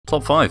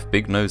Top 5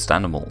 big-nosed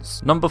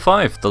animals. Number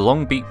 5, the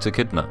long-beaked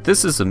echidna.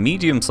 This is a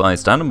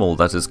medium-sized animal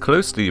that is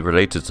closely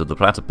related to the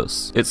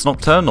platypus. It's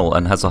nocturnal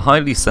and has a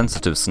highly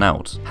sensitive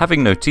snout.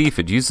 Having no teeth,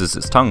 it uses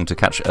its tongue to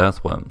catch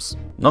earthworms.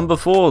 Number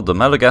 4, the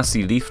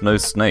Malagasy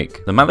leaf-nosed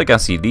snake. The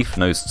Malagasy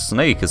leaf-nosed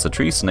snake is a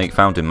tree snake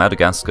found in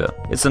Madagascar.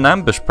 It's an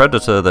ambush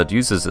predator that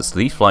uses its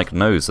leaf-like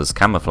nose as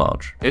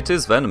camouflage. It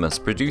is venomous,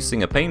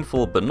 producing a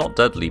painful but not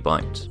deadly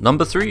bite.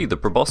 Number 3, the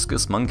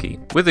proboscis monkey.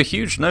 With a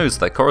huge nose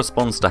that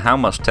corresponds to how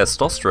much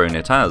testosterone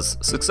it has,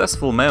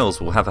 successful males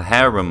will have a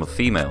harem of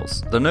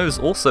females. The nose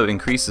also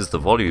increases the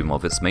volume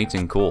of its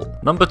mating call.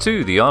 Number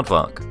 2, the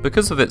aardvark.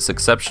 Because of its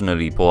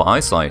exceptionally poor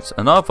eyesight,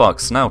 an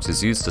aardvark's snout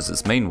is used as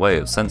its main way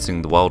of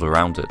sensing the world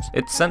around it.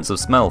 Its sense of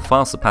smell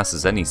far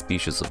surpasses any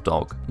species of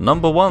dog.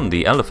 Number 1,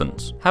 the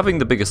elephant. Having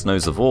the biggest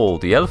nose of all,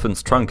 the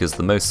elephant's trunk is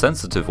the most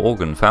sensitive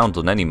organ found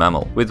on any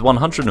mammal. With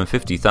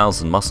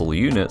 150,000 muscle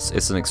units,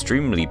 it's an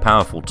extremely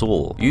powerful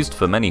tool, used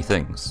for many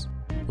things.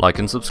 Like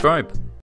and subscribe.